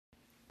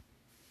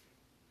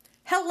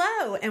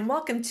Hello, and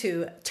welcome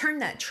to Turn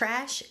That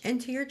Trash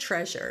into Your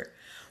Treasure,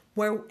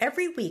 where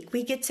every week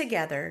we get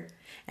together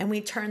and we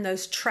turn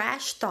those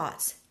trash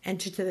thoughts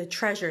into the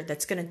treasure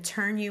that's going to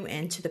turn you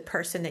into the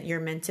person that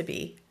you're meant to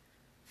be.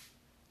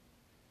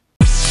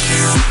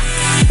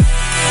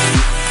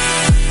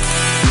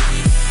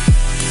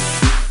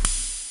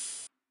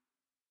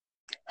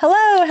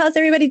 Hello, how's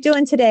everybody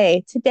doing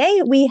today?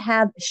 Today we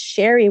have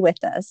Sherry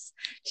with us.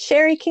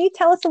 Sherry, can you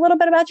tell us a little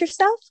bit about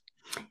yourself?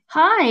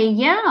 Hi,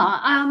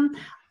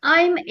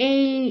 I'm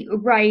a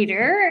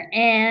writer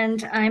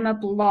and I'm a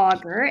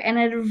blogger and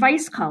an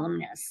advice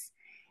columnist.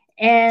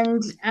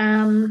 And,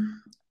 right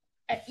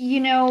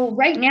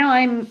now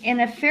I'm in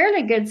a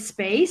fairly good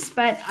space,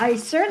 but I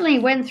certainly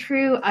went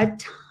through a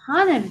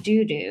ton of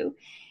doo-doo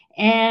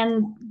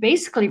and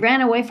basically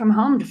ran away from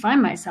home to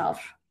find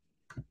myself.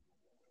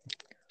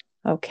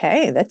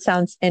 Okay, that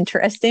sounds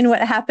interesting. What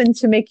happened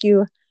to make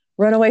you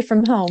run away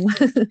from home?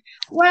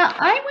 Well,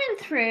 I went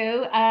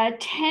through a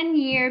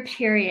 10-year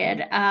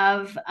period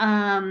of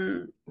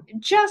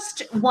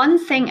just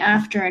one thing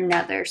after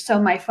another.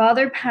 So my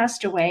father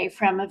passed away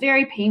from a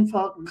very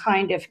painful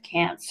kind of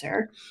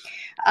cancer.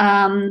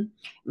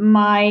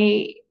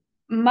 My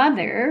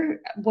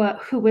mother,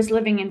 who was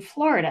living in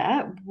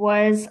Florida,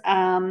 was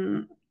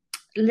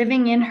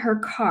living in her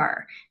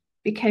car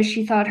because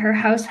she thought her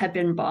house had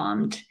been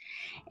bombed.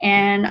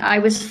 And I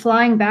was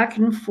flying back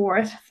and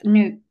forth,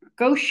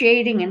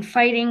 negotiating and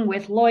fighting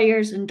with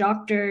lawyers and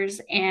doctors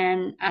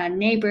and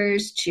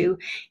neighbors to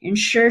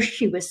ensure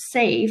she was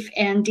safe.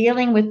 And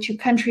dealing with two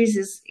countries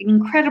is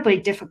incredibly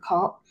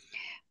difficult.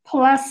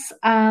 Plus,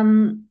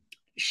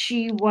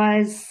 she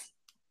was,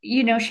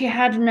 she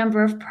had a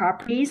number of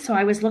properties, so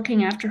I was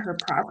looking after her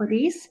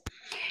properties.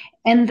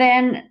 And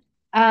then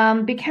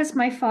because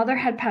my father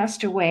had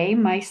passed away,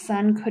 my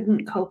son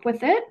couldn't cope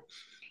with it,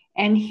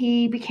 and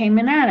he became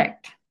an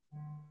addict.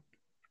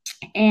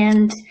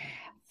 And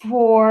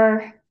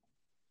for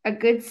a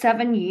good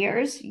 7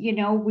 years,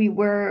 we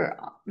were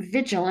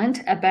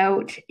vigilant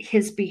about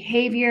his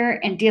behavior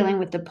and dealing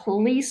with the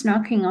police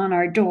knocking on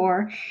our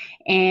door.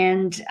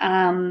 And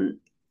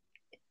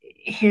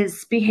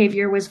his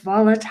behavior was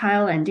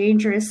volatile and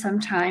dangerous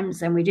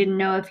sometimes, and we didn't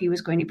know if he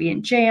was going to be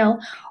in jail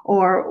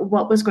or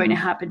what was going to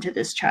happen to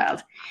this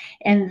child.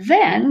 And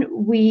then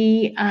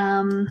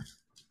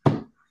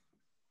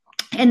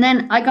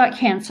I got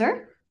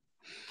cancer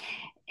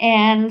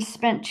and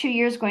spent 2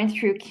 years going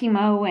through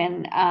chemo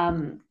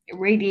and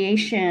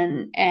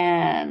radiation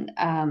and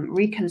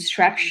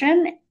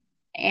reconstruction.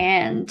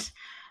 And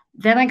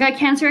then I got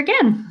cancer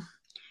again.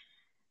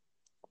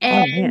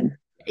 And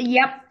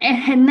yep.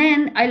 And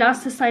then I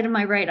lost the sight of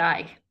my right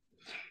eye.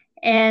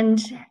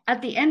 And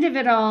at the end of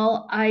it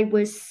all, I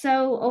was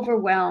so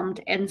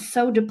overwhelmed and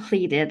so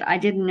depleted. I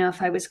didn't know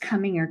if I was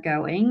coming or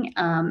going.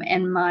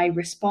 And my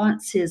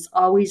response is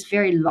always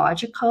very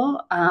logical.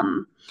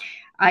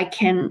 I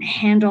can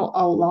handle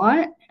a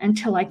lot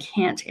until I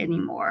can't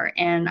anymore.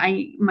 And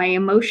my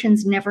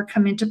emotions never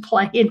come into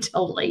play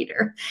until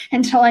later,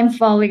 until I'm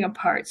falling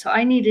apart. So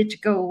I needed to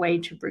go away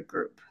to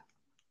regroup.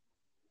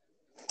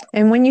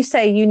 And when you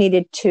say you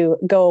needed to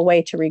go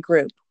away to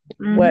regroup,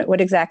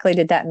 what exactly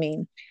did that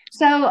mean?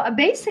 So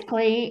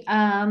basically,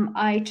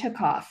 I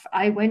took off.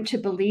 I went to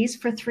Belize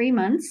for 3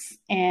 months,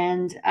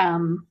 and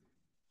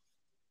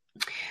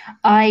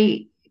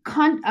I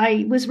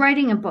was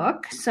writing a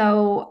book.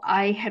 So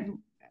I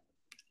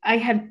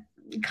had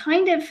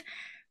kind of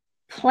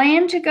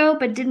planned to go,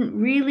 but didn't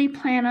really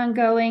plan on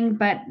going.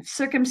 But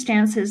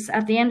circumstances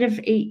at the end of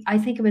 8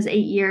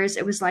 years,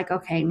 it was like,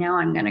 okay, now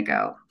I'm going to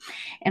go.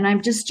 And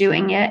I'm just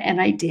doing it. And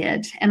I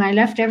did. And I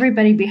left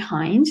everybody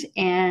behind.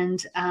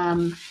 And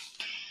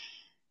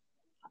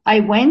I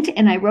went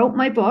and I wrote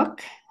my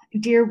book,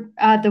 Dear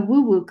the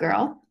Woo Woo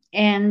Girl.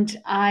 And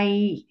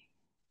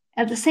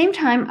at the same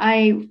time,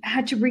 I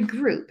had to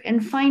regroup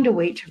and find a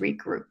way to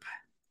regroup.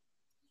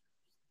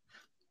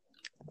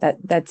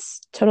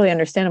 That's totally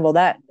understandable.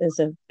 That is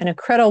an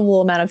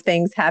incredible amount of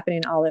things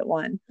happening all at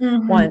once.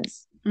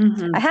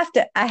 Mm-hmm. I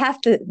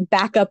have to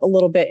back up a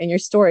little bit in your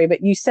story,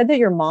 but you said that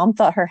your mom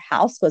thought her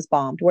house was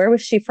bombed. Where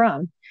was she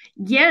from?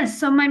 Yes.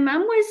 So my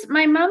mom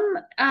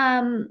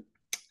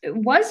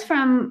was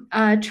from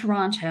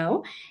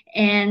Toronto,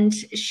 and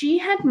she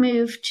had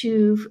moved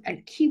to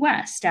Key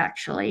West,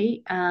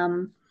 actually,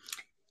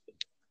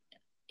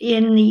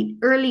 in the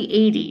early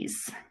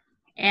 80s.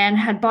 And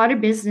had bought a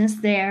business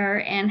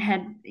there and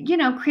had,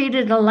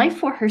 created a life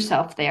for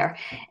herself there.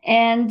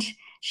 And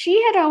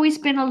she had always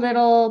been a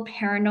little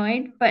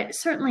paranoid, but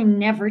certainly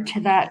never to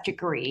that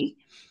degree.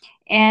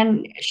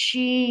 And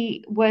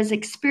she was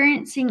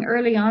experiencing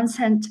early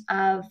onset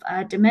of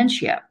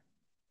dementia.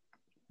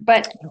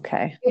 But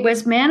It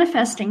was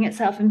manifesting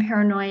itself in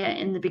paranoia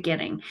in the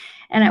beginning.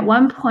 And at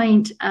one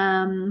point,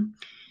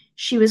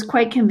 she was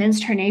quite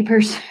convinced her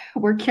neighbors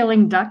were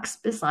killing ducks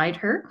beside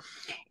her.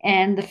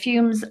 And the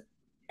fumes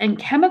and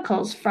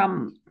chemicals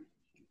from,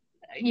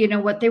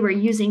 what they were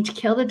using to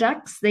kill the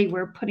ducks, they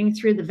were putting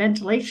through the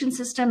ventilation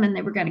system, and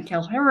they were going to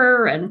kill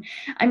her. And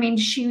I mean,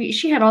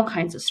 she had all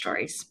kinds of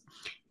stories.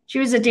 She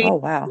was a danger Oh,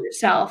 wow.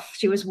 herself.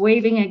 She was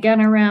waving a gun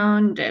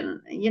around,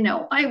 and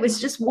I was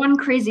just one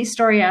crazy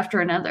story after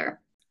another.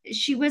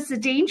 She was a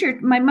danger.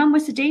 My mom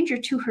was a danger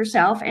to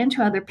herself and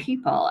to other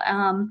people.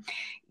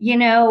 You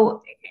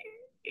know,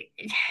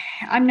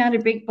 I'm not a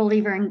big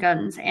believer in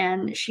guns,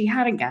 and she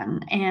had a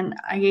gun, and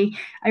I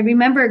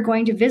remember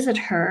going to visit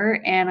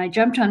her, and I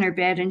jumped on her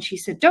bed, and she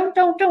said, don't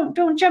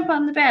jump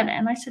on the bed."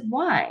 And I said,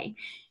 "Why?"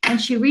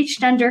 And she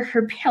reached under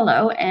her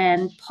pillow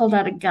and pulled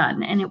out a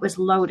gun, and it was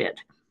loaded.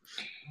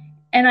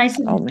 And I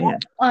said, Oh, man.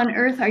 "What on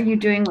earth are you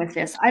doing with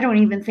this?" I don't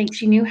even think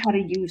she knew how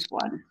to use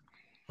one.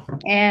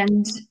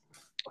 And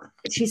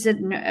she said,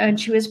 no, and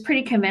she was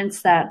pretty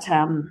convinced that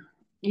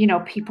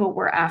people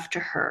were after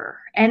her.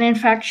 And in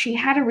fact, she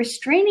had a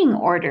restraining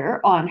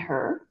order on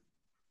her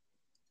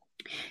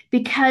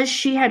because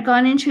she had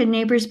gone into a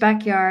neighbor's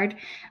backyard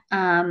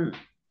and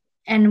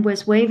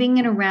was waving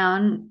it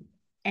around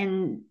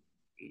and,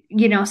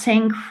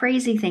 saying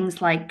crazy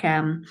things like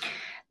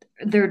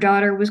their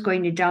daughter was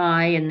going to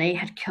die and they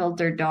had killed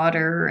their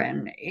daughter.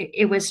 And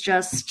it was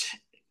just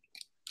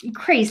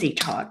crazy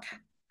talk.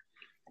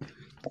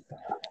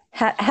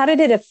 How did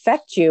it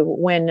affect you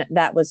when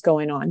that was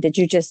going on? Did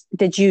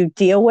you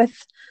deal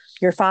with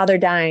your father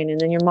dying and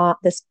then your mom,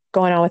 this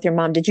going on with your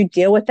mom? Did you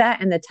deal with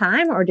that in the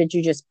time, or did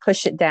you just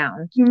push it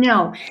down?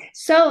 No.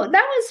 So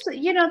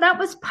that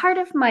was part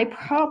of my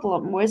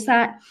problem, was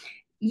that,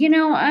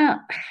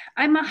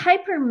 I'm a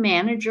hyper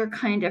manager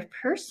kind of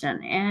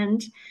person.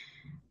 And,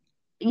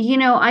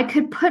 I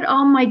could put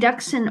all my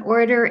ducks in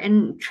order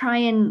and try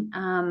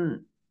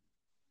and,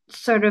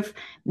 sort of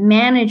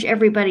manage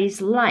everybody's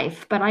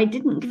life, but I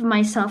didn't give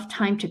myself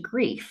time to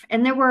grieve.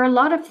 And there were a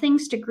lot of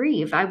things to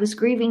grieve. I was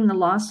grieving the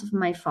loss of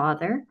my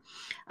father.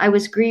 I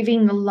was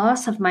grieving the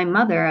loss of my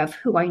mother, of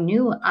who I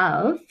knew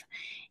of.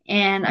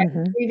 And I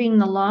was grieving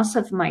the loss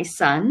of my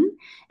son.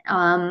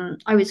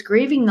 I was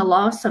grieving the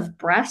loss of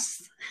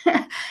breasts.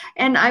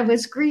 And I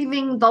was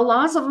grieving the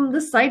loss of the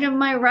sight of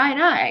my right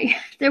eye.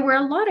 There were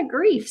a lot of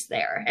griefs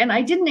there, and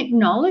I didn't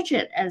acknowledge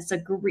it as a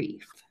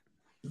grief.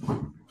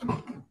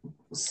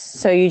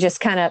 So you just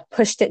kind of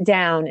pushed it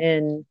down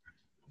and,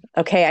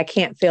 okay, I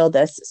can't feel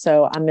this,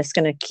 so I'm just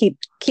going to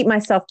keep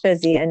myself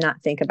busy and not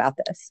think about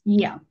this.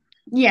 Yeah.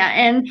 Yeah.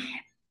 And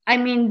I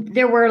mean,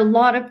 there were a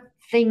lot of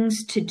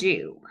things to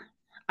do.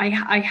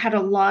 I had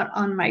a lot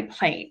on my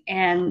plate,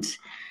 and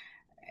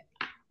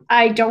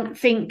I don't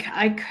think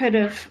I could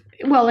have,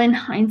 well, in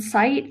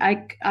hindsight,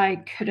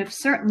 I could have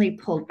certainly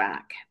pulled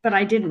back, but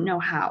I didn't know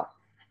how.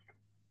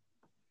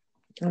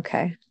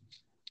 Okay.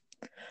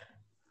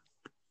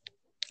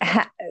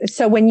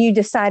 So when you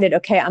decided,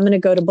 okay, I'm going to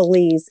go to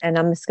Belize and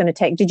I'm just going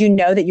to did you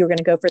know that you were going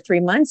to go for 3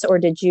 months, or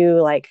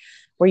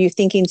were you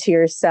thinking to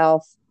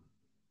yourself,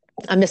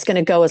 I'm just going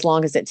to go as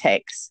long as it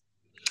takes?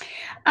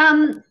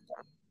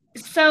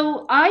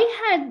 So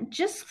I had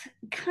just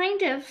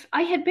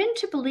I had been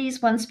to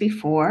Belize once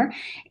before,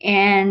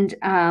 and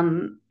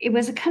it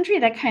was a country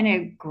that kind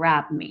of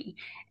grabbed me,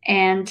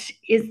 and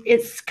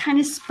it's kind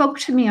of spoke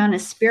to me on a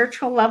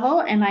spiritual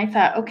level. And I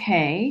thought,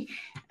 okay,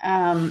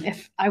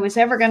 if I was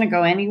ever going to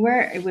go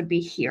anywhere, it would be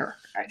here,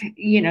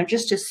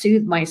 just to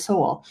soothe my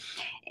soul.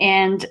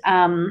 And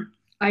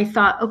I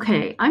thought,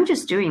 okay, I'm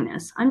just doing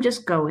this. I'm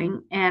just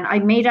going. And I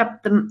made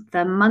up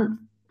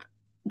the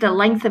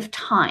length of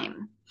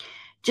time,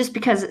 just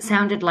because it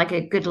sounded like a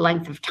good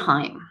length of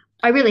time.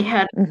 I really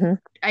had,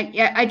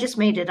 I just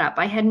made it up.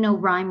 I had no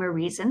rhyme or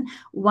reason.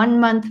 1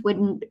 month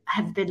wouldn't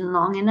have been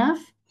long enough.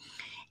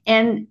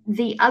 And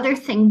the other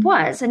thing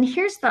was, and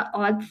here's the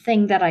odd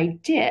thing that I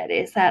did,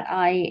 is that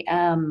I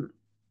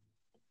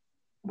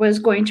was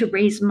going to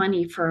raise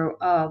money for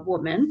a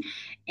woman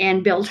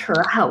and build her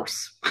a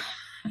house.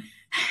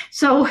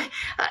 So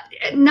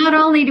not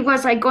only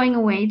was I going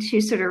away to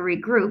sort of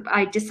regroup,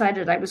 I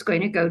decided I was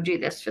going to go do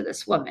this for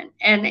this woman.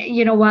 And,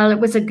 while it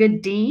was a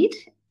good deed,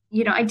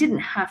 I didn't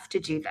have to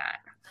do that.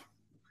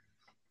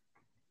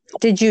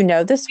 Did you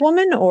know this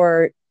woman,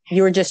 or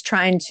you were just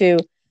trying to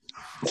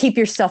keep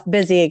yourself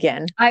busy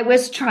again? I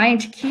was trying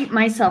to keep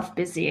myself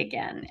busy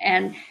again,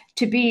 and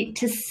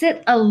to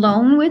sit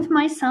alone with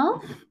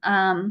myself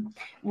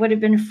would have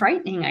been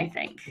frightening, I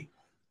think.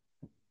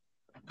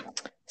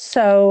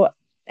 So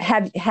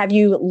have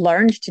you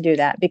learned to do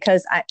that?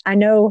 Because I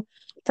know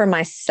for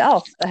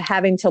myself,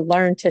 having to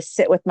learn to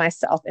sit with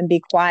myself and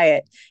be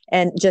quiet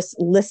and just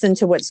listen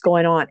to what's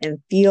going on and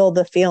feel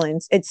the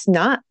feelings. It's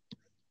not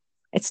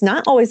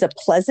always a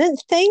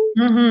pleasant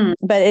thing,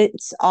 but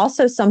it's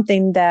also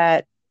something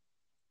that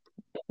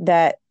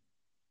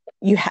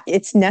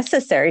it's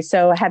necessary.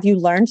 So have you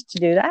learned to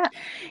do that?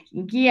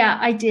 Yeah,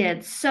 I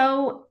did.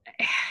 So,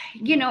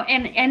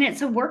 and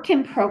it's a work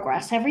in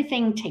progress.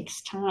 Everything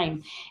takes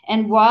time.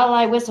 And while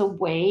I was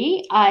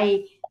away,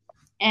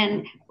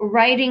 and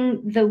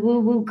writing the Woo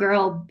Woo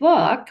Girl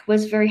book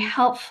was very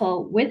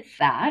helpful with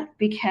that,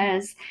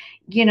 because,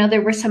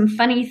 there were some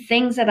funny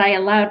things that I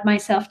allowed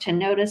myself to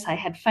notice. I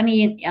had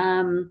funny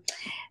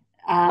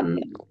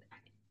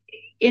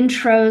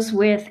intros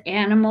with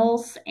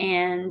animals,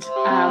 and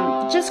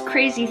just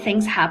crazy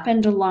things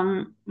happened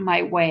along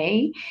my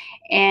way.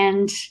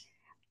 And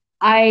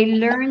I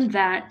learned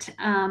that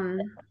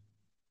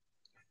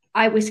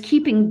I was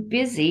keeping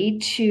busy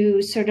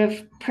to sort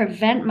of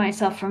prevent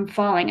myself from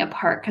falling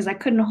apart because I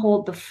couldn't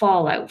hold the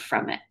fallout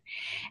from it.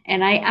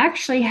 And I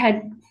actually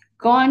had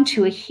gone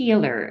to a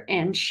healer,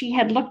 and she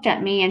had looked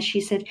at me and she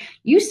said,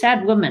 "You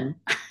sad woman."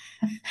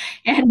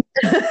 and,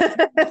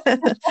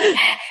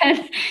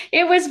 and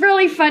it was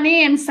really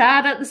funny and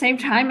sad at the same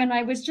time. And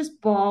I was just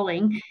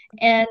bawling.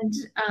 And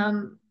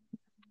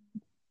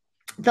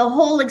the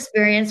whole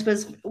experience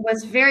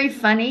was very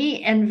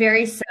funny and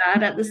very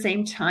sad at the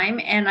same time.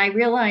 And I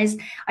realized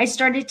I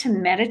started to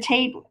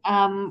meditate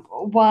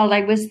while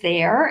I was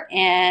there,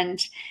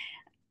 and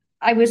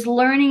I was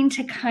learning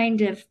to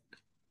kind of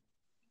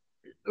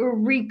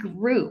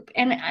regroup.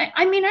 And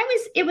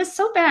it was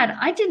so bad,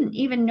 I didn't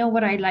even know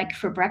what I liked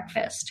for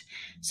breakfast.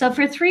 So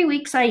for 3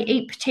 weeks, I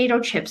ate potato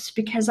chips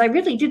because I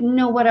really didn't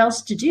know what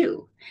else to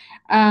do.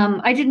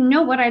 I didn't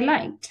know what I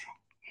liked.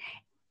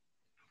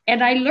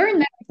 And I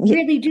learned that I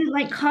really do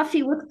like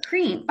coffee with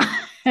cream.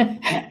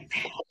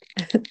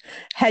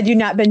 Had you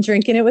not been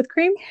drinking it with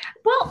cream?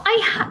 Well,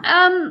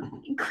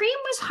 cream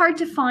was hard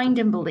to find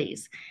in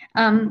Belize.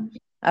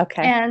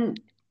 Okay.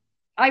 And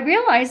I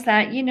realized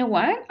that, you know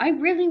what, I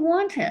really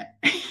want it.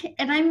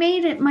 And I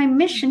made it my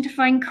mission to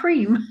find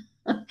cream.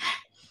 And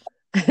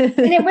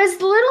it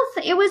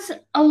was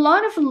a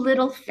lot of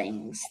little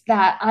things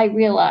that I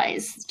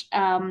realized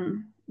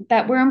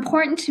that were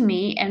important to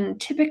me. And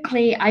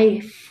typically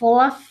I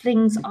fluff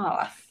things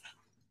off.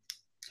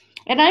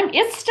 And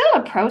it's still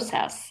a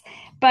process,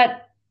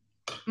 but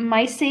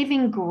my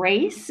saving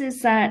grace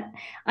is that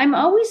I'm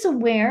always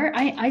aware.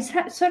 I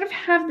sort of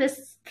have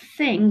this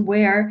thing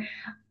where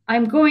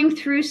I'm going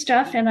through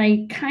stuff, and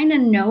I kind of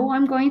know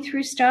I'm going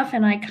through stuff,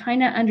 and I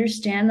kind of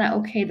understand that,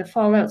 okay, the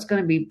fallout's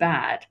going to be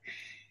bad.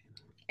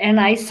 And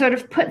I sort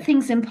of put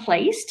things in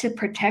place to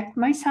protect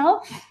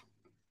myself.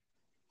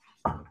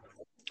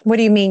 What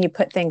do you mean you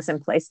put things in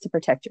place to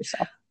protect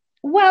yourself?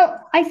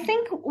 Well, I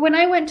think when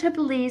I went to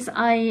Belize,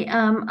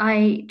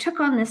 I took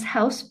on this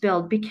house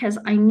build because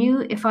I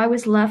knew if I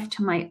was left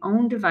to my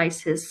own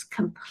devices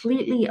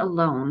completely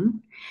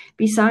alone,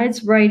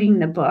 besides writing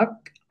the book,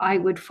 I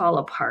would fall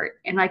apart,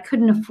 and I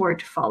couldn't afford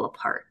to fall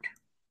apart.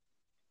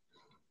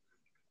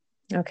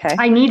 Okay.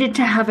 I needed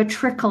to have a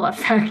trickle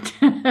effect.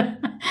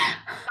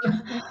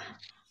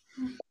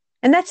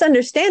 And that's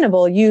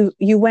understandable. You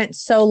went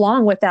so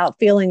long without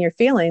feeling your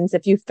feelings.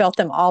 If you felt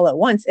them all at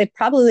once, it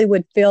probably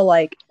would feel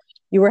like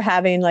you were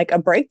having like a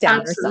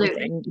breakdown Absolutely. or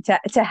something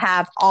to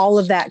have all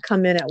of that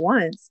come in at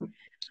once.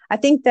 I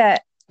think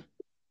that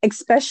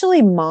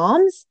especially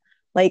moms,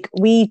 like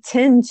we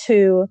tend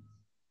to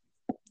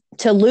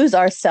lose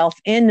ourselves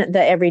in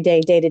the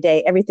everyday,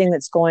 day-to-day, everything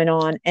that's going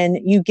on. And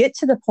you get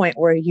to the point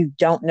where you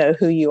don't know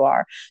who you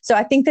are. So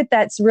I think that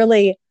that's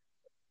really,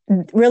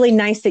 really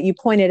nice that you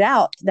pointed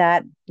out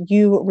that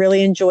you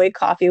really enjoy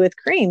coffee with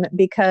cream,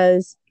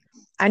 because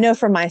I know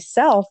for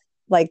myself,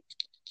 like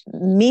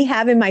me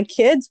having my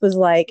kids was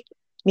like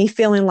me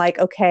feeling like,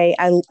 okay,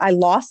 I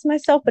lost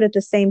myself. But at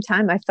the same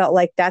time, I felt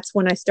like that's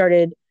when I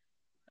started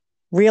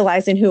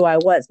realizing who I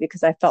was,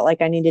 because I felt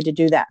like I needed to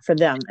do that for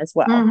them as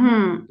well.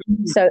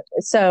 Mm-hmm.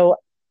 So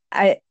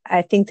I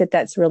think that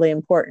that's really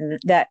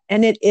important,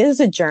 and it is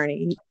a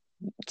journey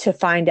to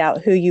find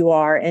out who you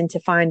are and to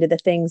find the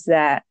things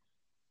that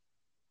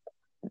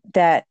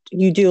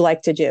you do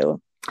like to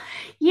do.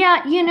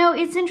 Yeah,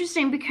 it's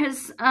interesting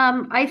because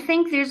I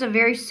think there's a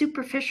very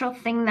superficial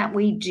thing that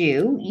we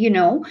do.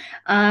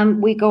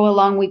 We go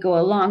along,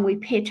 we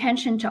pay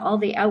attention to all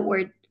the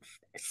outward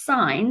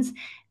signs.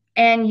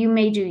 And you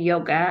may do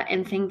yoga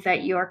and think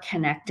that you're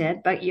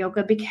connected, but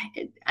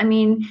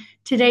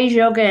today's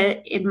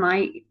yoga, in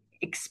my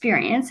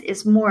experience,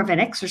 is more of an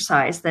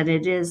exercise than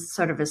it is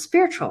sort of a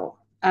spiritual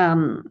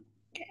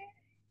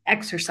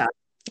exercise.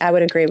 I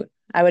would agree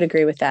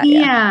with that.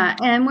 Yeah.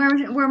 And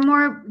we're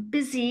more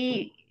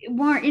busy,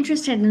 more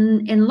interested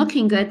in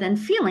looking good than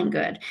feeling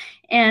good.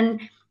 And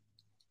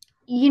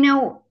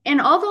and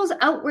all those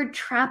outward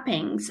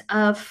trappings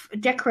of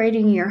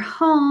decorating your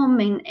home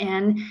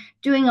and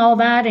doing all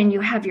that, and you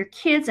have your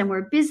kids, and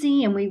we're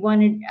busy, and we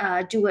want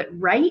to do it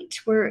right.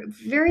 We're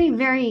very,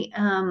 very,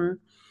 I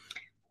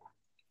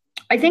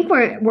think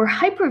we're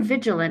hyper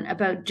vigilant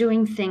about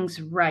doing things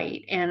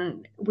right.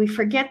 And we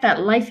forget that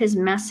life is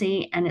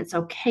messy, and it's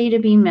okay to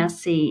be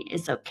messy.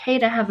 It's okay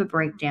to have a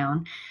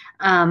breakdown.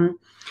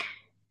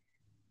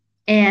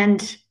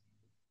 And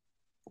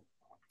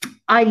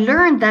I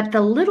learned that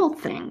the little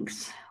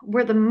things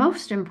were the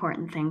most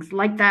important things,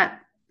 like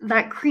that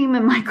cream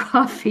in my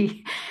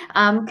coffee,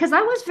 because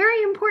that was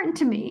very important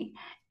to me.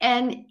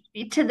 And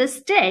to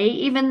this day,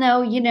 even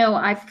though,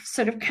 I've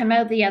sort of come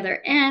out the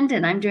other end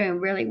and I'm doing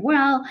really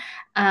well,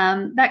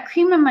 that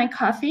cream in my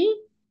coffee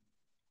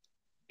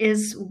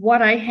is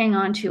what I hang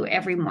on to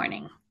every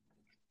morning.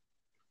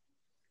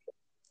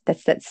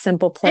 That's that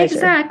simple pleasure.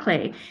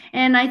 Exactly.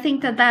 And I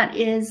think that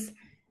is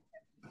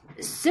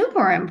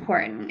super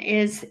important.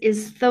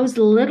 Is those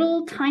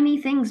little tiny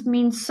things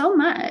mean so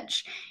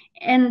much,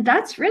 and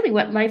that's really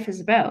what life is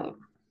about.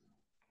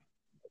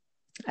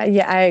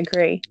 Yeah, I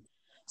agree.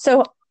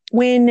 So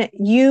when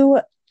you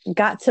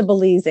got to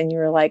Belize and you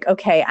were like,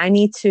 okay, I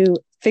need to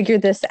figure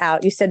this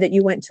out. You said that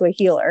you went to a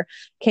healer.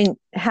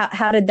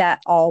 How did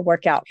that all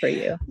work out for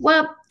you?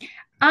 Well,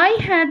 I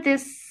had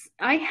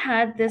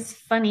this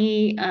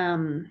funny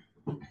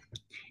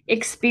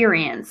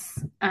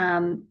experience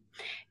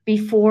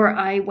before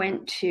I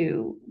went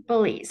to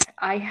Belize.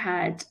 I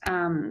had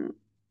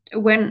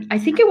when I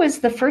think it was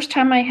the first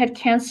time I had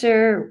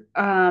cancer,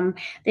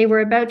 they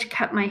were about to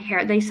cut my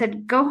hair. They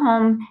said, go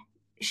home,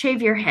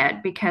 shave your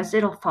head because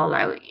it'll fall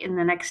out in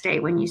the next day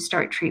when you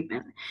start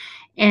treatment.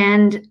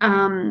 And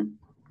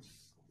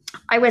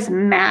I was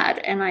mad,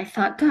 and I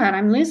thought, God,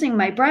 I'm losing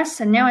my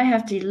breasts and now I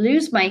have to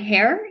lose my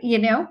hair, you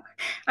know?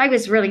 I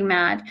was really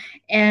mad.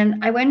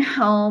 And I went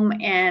home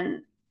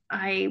and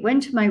I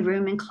went to my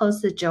room and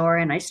closed the door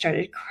and I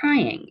started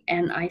crying.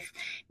 And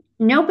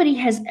nobody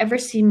has ever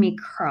seen me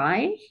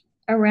cry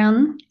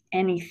around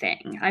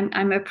anything.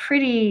 I'm a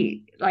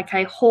pretty, like,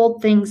 I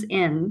hold things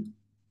in,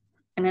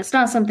 and it's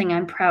not something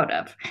I'm proud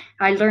of.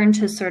 I learned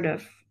to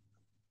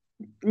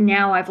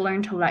now I've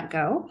learned to let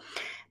go.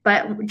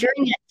 But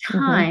during that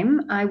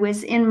time, I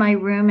was in my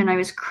room and I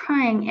was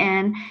crying,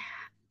 and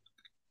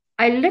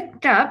I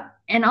looked up,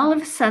 and all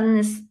of a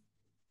sudden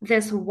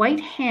this white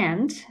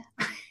hand,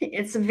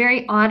 it's a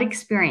very odd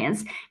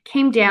experience,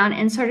 came down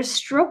and sort of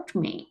stroked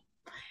me.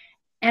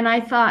 And I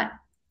thought,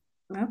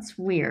 that's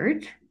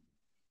weird.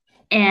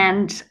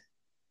 And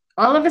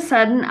all of a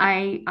sudden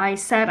I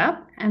sat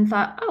up and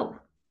thought, oh,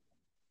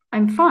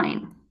 I'm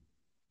fine.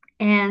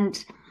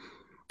 And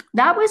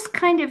that was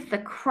kind of the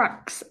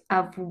crux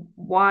of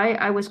why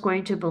I was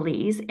going to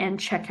Belize and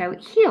check out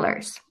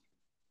healers.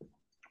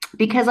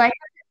 Because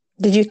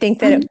did you think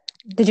that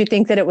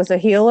it was a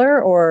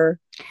healer, or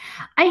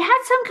I had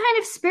some kind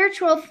of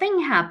spiritual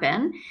thing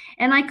happen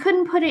and I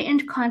couldn't put it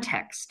into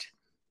context.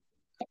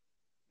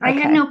 I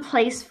had no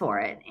place for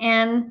it.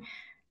 And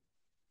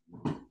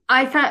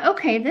I thought,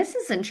 okay, this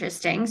is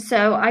interesting.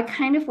 So I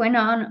kind of went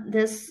on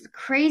this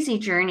crazy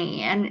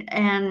journey, and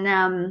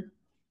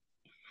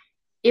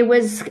it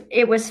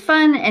was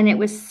fun, and it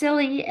was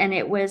silly, and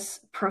it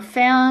was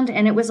profound,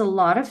 and it was a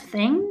lot of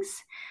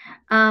things.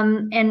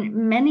 And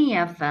many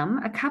of them,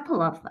 a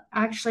couple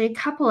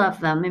of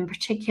them in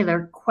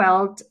particular,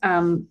 quelled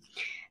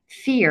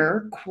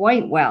fear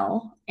quite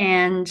well,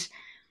 and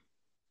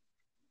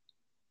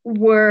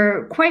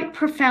were quite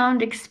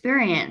profound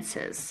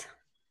experiences.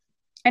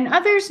 And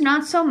others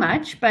not so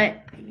much,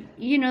 but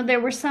there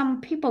were some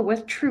people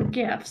with true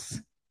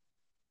gifts.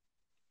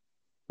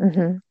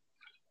 Mm-hmm.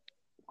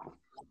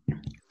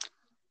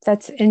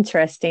 That's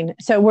interesting.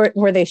 So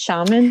were they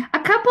shaman? A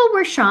couple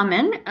were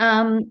shaman.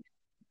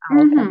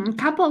 A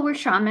couple were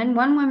shaman.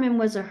 One woman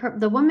was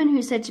the woman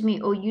who said to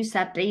me, "Oh, you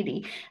sap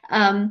lady."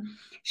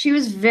 She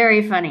was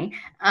very funny.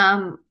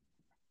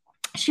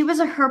 She was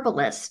a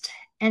herbalist,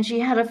 and she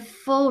had a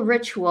full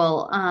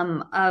ritual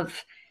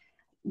of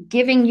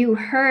giving you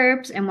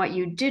herbs and what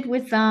you did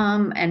with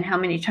them and how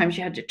many times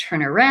you had to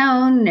turn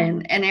around,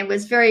 and it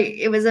was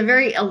a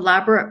very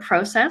elaborate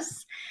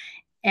process.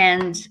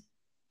 And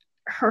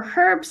her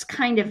herbs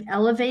kind of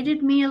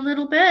elevated me a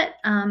little bit,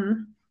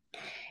 and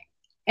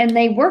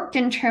they worked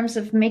in terms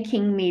of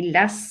making me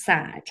less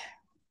sad,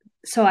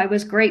 so I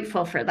was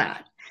grateful for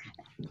that.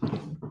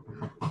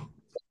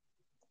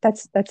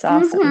 That's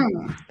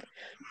awesome.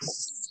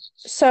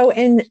 So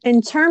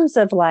in terms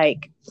of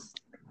like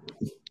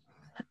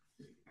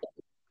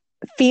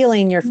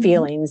feeling your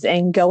feelings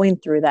and going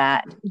through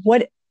that,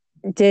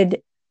 do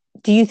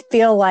you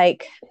feel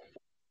like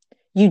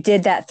you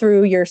did that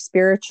through your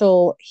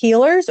spiritual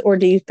healers, or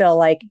do you feel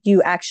like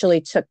you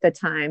actually took the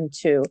time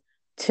to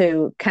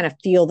kind of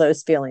feel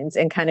those feelings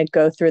and kind of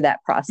go through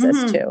that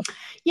process too?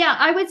 Yeah,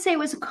 I would say it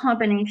was a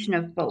combination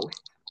of both.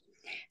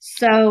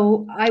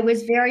 So I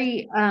was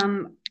very,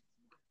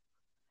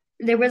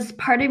 there was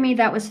part of me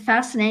that was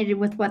fascinated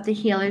with what the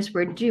healers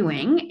were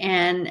doing.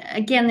 And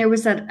again, there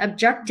was an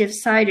objective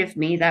side of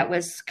me that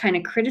was kind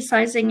of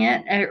criticizing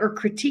it or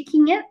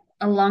critiquing it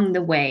along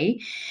the way.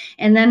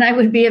 And then I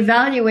would be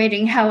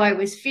evaluating how I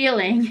was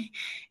feeling.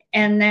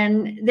 And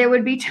then there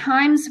would be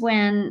times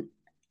when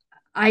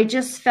I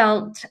just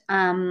felt,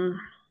 I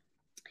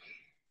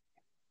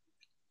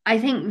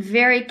think,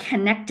 very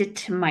connected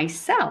to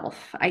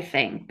myself,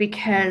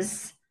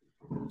 because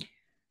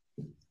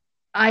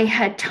I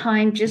had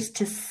time just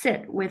to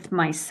sit with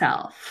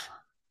myself.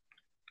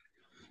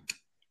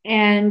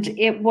 And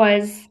it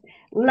was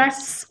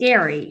less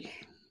scary.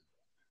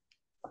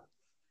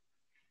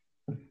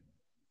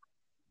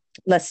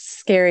 Less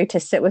scary to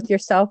sit with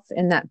yourself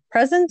in that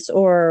presence,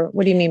 or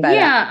what do you mean by that?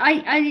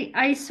 Yeah,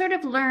 I sort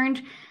of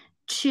learned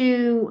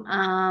to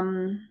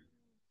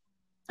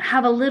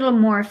have a little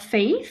more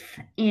faith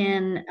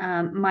in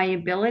my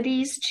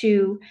abilities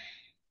to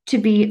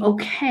be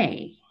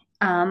okay.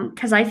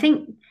 Because I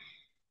think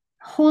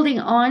holding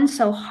on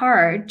so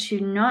hard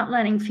to not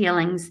letting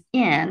feelings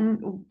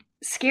in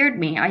scared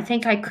me. I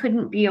think I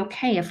couldn't be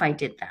okay if I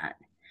did that.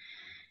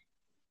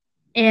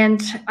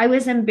 And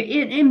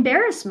it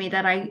embarrassed me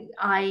that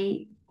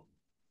I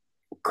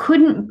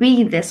couldn't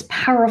be this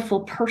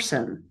powerful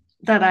person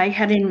that I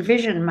had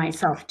envisioned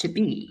myself to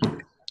be.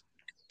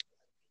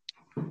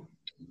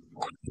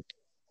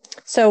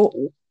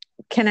 So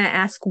can I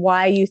ask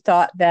why you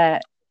thought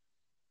that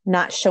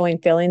not showing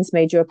feelings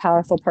made you a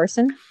powerful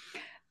person?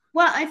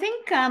 Well, I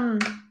think I'm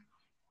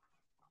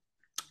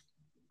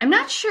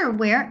not sure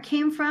where it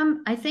came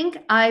from. I think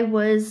I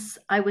was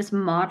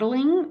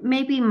modeling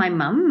maybe my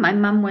mom. My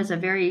mom was a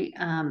very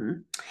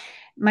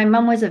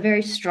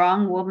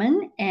strong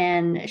woman,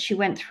 and she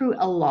went through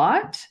a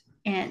lot,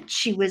 and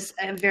she was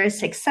a very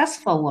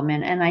successful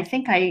woman. And I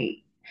think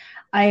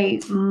I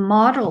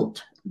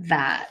modeled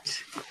that.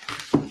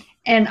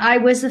 And I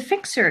was a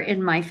fixer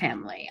in my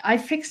family. I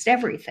fixed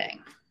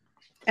everything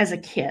as a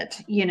kid,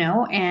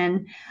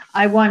 and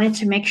I wanted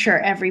to make sure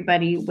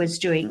everybody was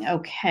doing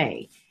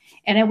okay.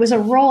 And it was a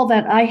role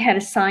that I had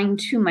assigned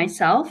to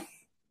myself,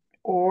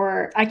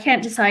 or I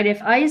can't decide if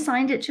I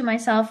assigned it to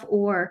myself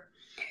or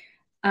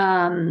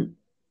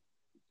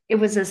it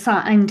was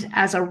assigned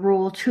as a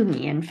role to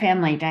me in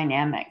family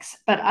dynamics.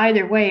 But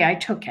either way, I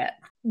took it.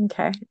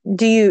 Okay.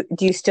 Do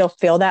you still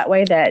feel that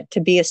way, that to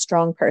be a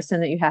strong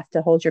person that you have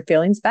to hold your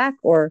feelings back,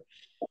 or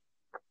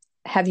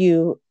have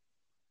you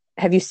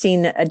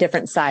seen a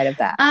different side of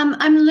that?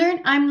 I'm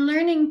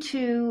learning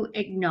to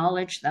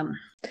acknowledge them,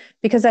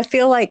 because I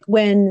feel like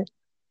when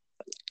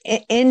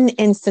in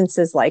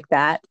instances like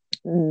that,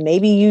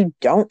 maybe you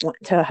don't want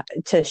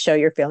to show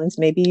your feelings.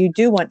 Maybe you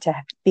do want to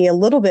be a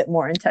little bit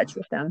more in touch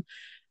with them.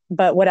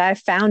 But what I've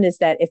found is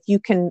that if you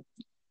can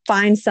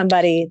find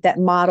somebody that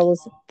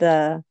models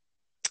a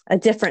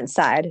different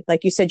side,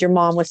 like you said, your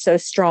mom was so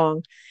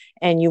strong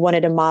and you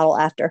wanted to model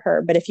after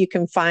her. But if you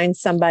can find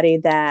somebody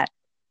that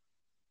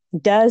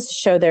does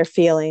show their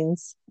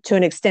feelings to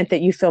an extent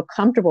that you feel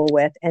comfortable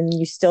with, and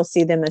you still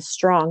see them as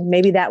strong,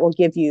 maybe that will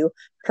give you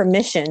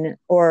permission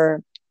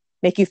or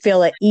make you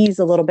feel at ease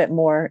a little bit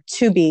more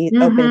to be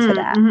open to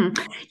that.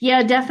 Mm-hmm.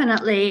 Yeah,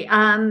 definitely.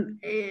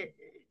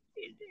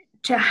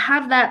 To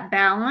have that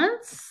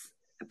balance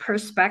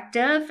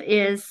perspective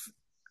is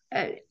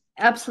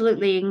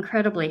absolutely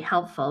incredibly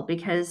helpful,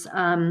 because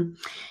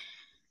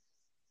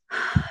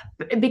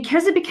it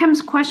becomes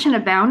a question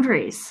of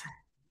boundaries.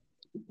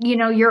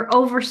 You're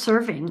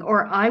over-serving,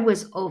 or I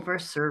was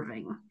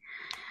over-serving,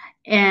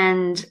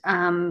 and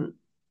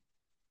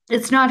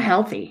it's not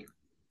healthy.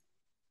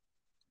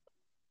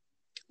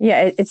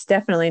 Yeah, it's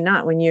definitely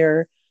not. When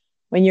you're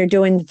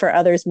doing for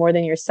others more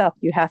than yourself,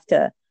 you have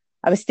to.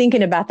 I was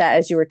thinking about that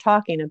as you were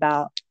talking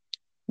about,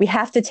 we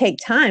have to take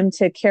time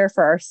to care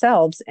for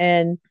ourselves.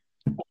 And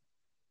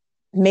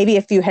maybe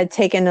if you had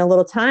taken a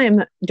little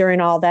time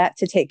during all that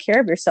to take care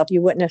of yourself,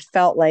 you wouldn't have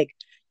felt like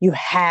you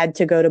had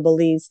to go to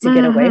Belize to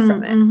get away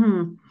from it.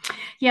 Mm-hmm.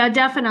 Yeah,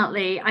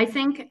 definitely. I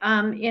think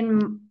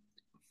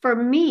for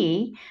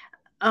me,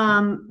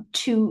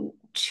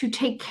 to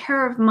take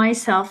care of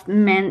myself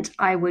meant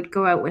I would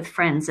go out with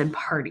friends and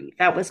party.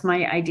 That was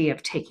my idea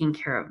of taking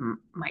care of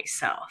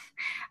myself.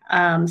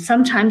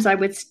 Sometimes I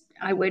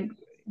would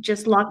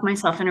just lock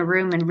myself in a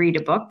room and read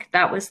a book.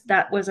 That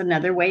was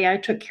another way I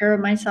took care of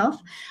myself.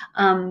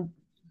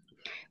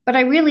 But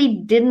I really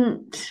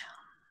didn't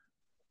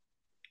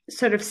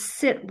sort of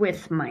sit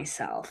with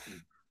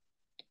myself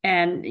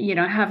and,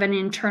 have an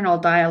internal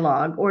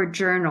dialogue or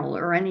journal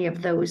or any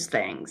of those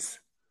things.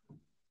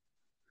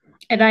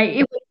 And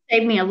it would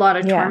save me a lot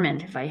of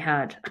torment if I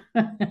had.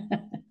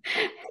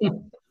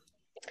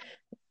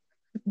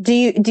 Do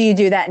you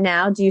do that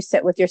now? Do you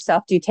sit with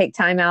yourself? Do you take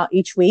time out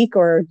each week,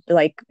 or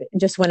like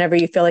just whenever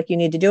you feel like you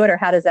need to do it? Or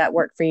how does that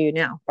work for you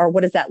now? Or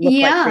what does that look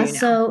like for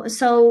you now?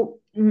 So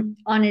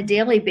on a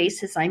daily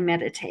basis, I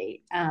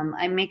meditate.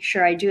 I make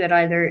sure I do it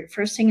either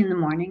first thing in the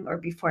morning or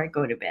before I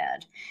go to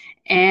bed.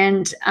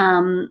 And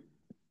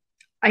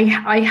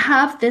I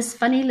have this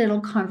funny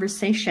little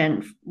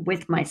conversation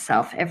with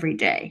myself every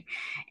day.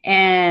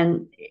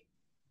 And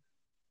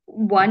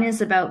one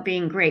is about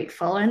being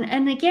grateful.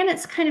 And again,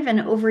 it's kind of an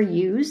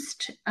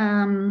overused,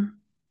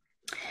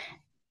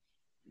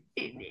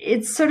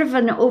 it's sort of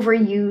an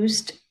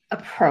overused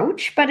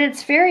approach, but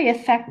it's very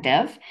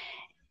effective.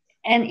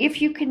 And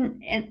if you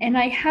can, and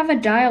I have a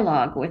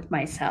dialogue with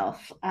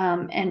myself.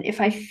 And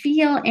if I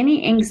feel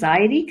any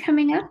anxiety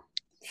coming up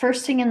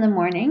first thing in the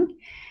morning,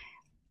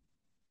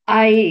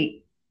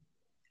 I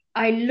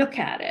look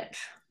at it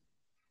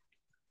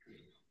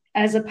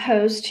as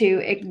opposed to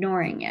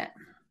ignoring it.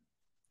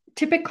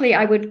 Typically,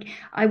 I would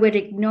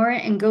ignore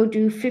it and go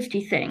do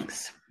 50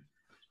 things.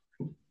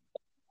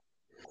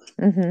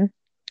 Mm-hmm.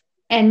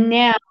 And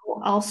now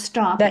I'll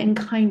stop and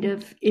kind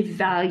of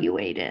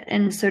evaluate it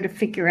and sort of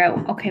figure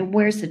out, okay,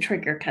 where's the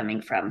trigger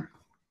coming from?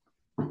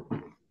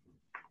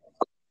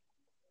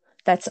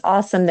 That's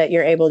awesome that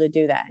you're able to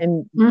do that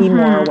and be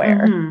more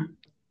aware. Mm-hmm.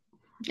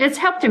 It's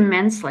helped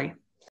immensely.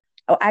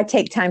 Oh, I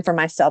take time for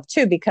myself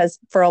too, because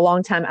for a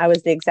long time I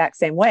was the exact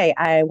same way.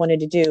 I wanted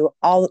to do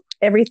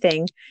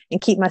everything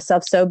and keep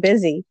myself so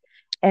busy.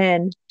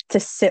 And to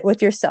sit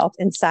with yourself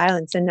in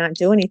silence and not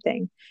do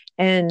anything.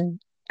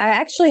 And I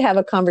actually have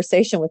a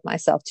conversation with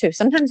myself too.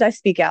 Sometimes I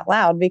speak out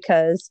loud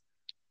because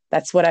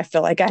that's what I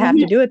feel like I have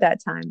to do at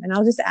that time. And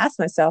I'll just ask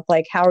myself,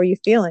 like, how are you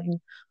feeling?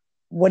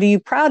 What are you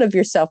proud of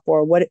yourself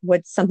for?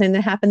 What's something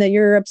that happened that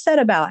you're upset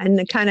about? And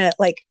to kind of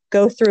like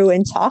go through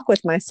and talk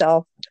with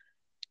myself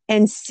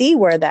and see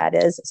where that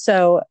is.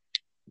 So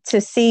to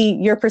see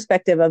your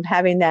perspective of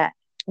having that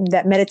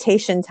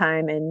meditation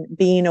time and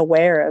being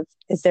aware of,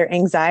 is there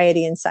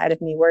anxiety inside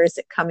of me? Where is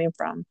it coming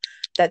from?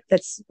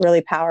 That's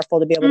really powerful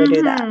to be able to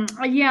do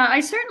that. Yeah, I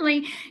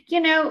certainly,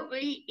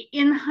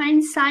 in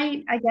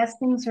hindsight, I guess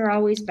things are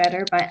always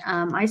better, but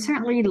I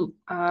certainly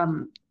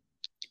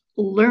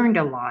learned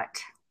a lot.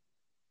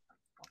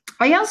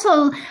 I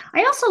also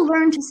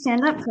learned to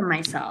stand up for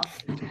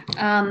myself.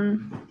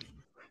 And,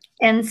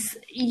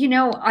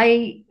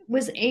 I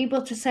was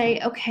able to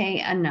say,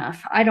 okay,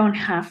 enough. I don't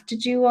have to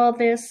do all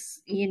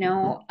this,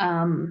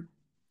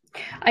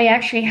 I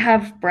actually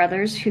have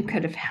brothers who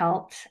could have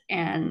helped,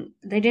 and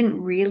they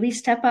didn't really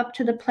step up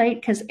to the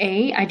plate because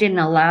I didn't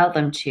allow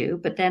them to.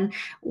 But then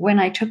when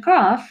I took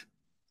off,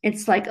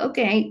 it's like,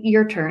 okay,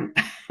 your turn.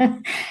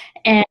 And,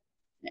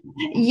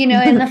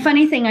 and the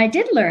funny thing I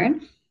did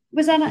learn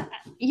was that,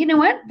 you know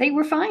what, they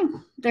were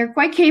fine. They're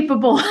quite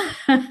capable.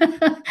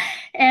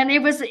 And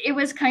it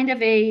was kind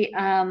of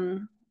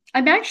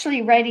I'm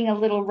actually writing a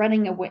little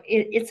running away.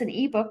 It's an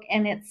ebook,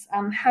 and it's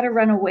how to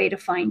run away to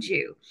find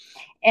you.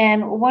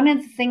 And one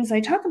of the things I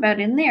talk about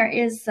in there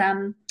is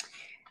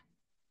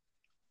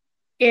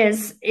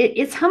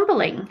it's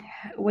humbling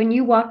when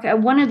you walk.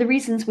 One of the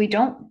reasons we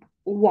don't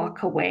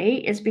walk away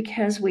is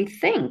because we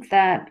think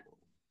that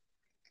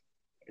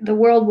the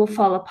world will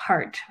fall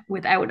apart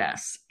without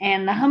us.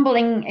 And the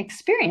humbling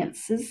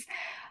experiences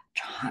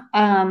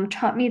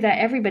taught me that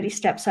everybody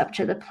steps up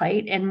to the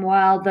plate. And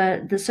while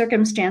the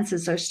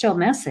circumstances are still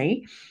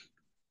messy,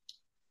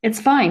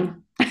 it's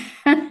fine.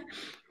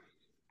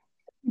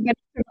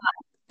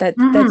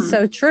 That's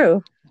so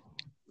true.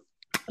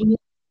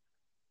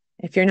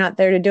 If you're not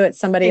there to do it,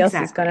 somebody else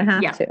is going to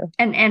have to.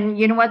 And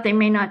you know what? They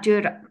may not do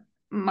it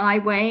my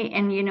way.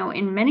 And,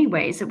 in many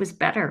ways, it was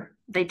better.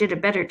 They did a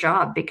better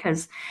job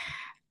because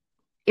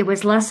it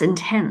was less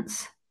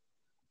intense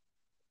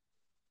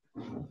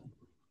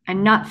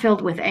and not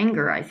filled with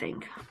anger, I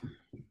think.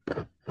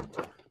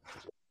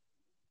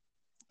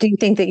 Do you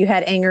think that you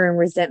had anger and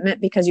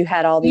resentment because you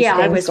had all these things going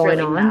on? Yeah, I was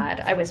really mad.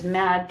 I was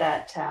mad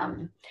that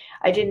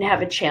I didn't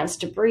have a chance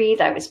to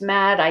breathe. I was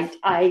mad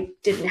I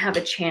didn't have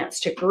a chance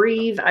to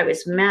grieve. I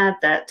was mad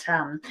that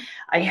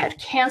I had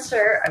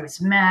cancer. I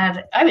was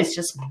mad. I was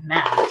just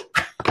mad.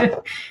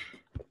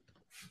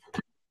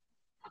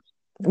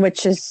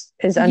 Which is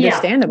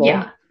understandable.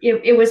 Yeah.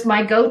 It was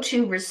my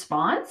go-to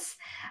response.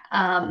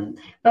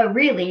 But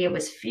really it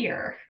was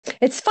fear.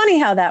 It's funny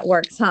how that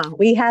works, huh?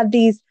 We have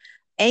these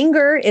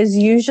anger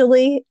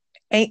usually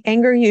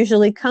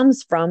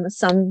comes from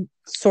some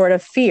sort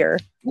of fear.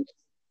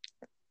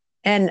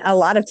 And a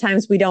lot of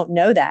times we don't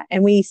know that.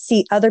 And we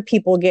see other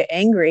people get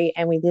angry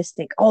and we just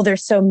think, oh, they're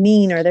so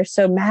mean or they're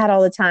so mad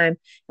all the time.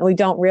 And we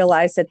don't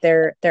realize that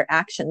their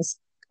actions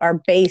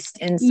are based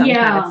in some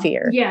kind of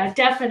fear. Yeah,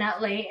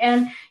 definitely.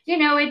 And,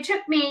 it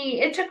took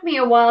me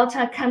a while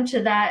to come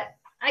to that.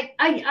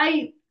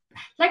 I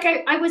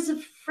was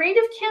afraid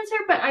of cancer,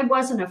 but I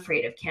wasn't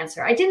afraid of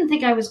cancer. I didn't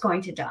think I was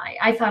going to die.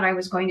 I thought I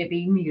was going to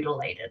be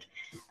mutilated.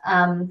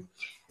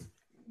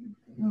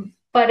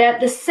 But at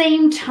the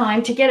same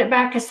time, to get it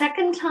back a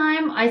second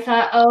time, I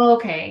thought, oh,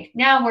 okay,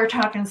 now we're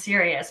talking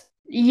serious.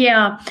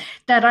 Yeah,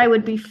 that I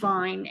would be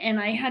fine. And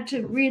I had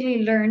to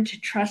really learn to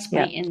trust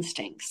my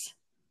instincts.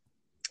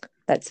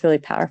 That's really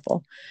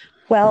powerful.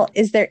 Well,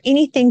 is there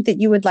anything that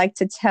you would like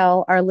to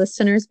tell our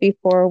listeners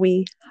before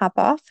we hop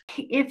off?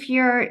 If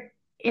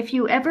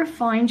you ever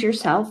find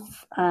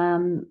yourself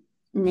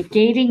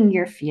negating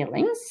your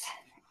feelings,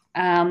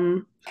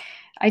 I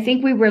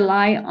think we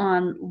rely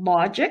on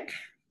logic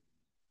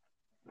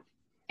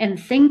and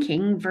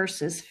thinking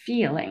versus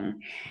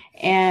feeling.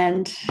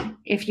 And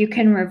if you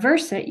can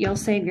reverse it, you'll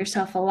save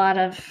yourself a lot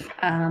of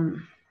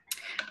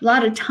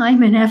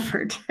time and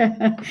effort.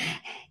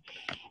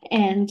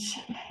 And,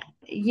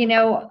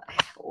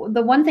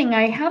 the one thing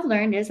I have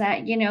learned is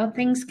that,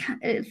 things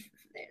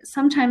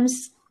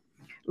sometimes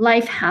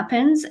life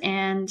happens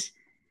and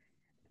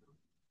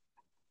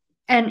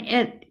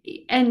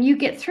you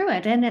get through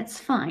it and it's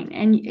fine.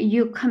 And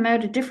you come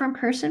out a different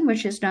person,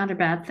 which is not a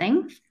bad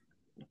thing.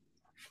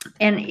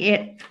 And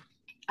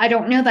I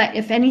don't know that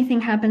if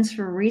anything happens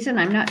for a reason.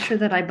 I'm not sure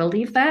that I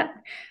believe that.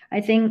 I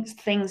think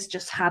things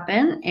just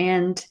happen,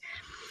 and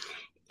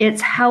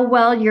it's how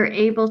well you're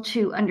able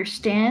to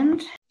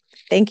understand.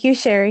 Thank you,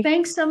 Sherry.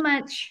 Thanks so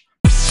much.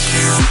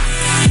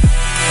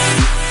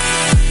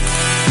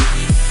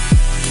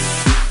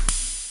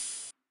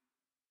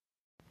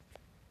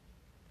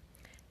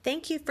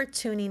 Thank you for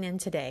tuning in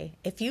today.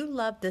 If you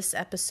loved this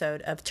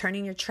episode of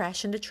Turning Your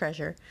Trash into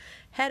Treasure,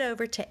 head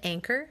over to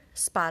Anchor,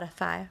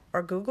 Spotify,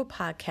 or Google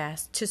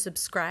Podcasts to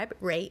subscribe,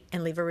 rate,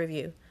 and leave a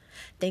review.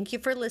 Thank you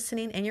for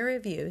listening and your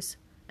reviews.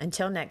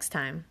 Until next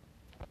time.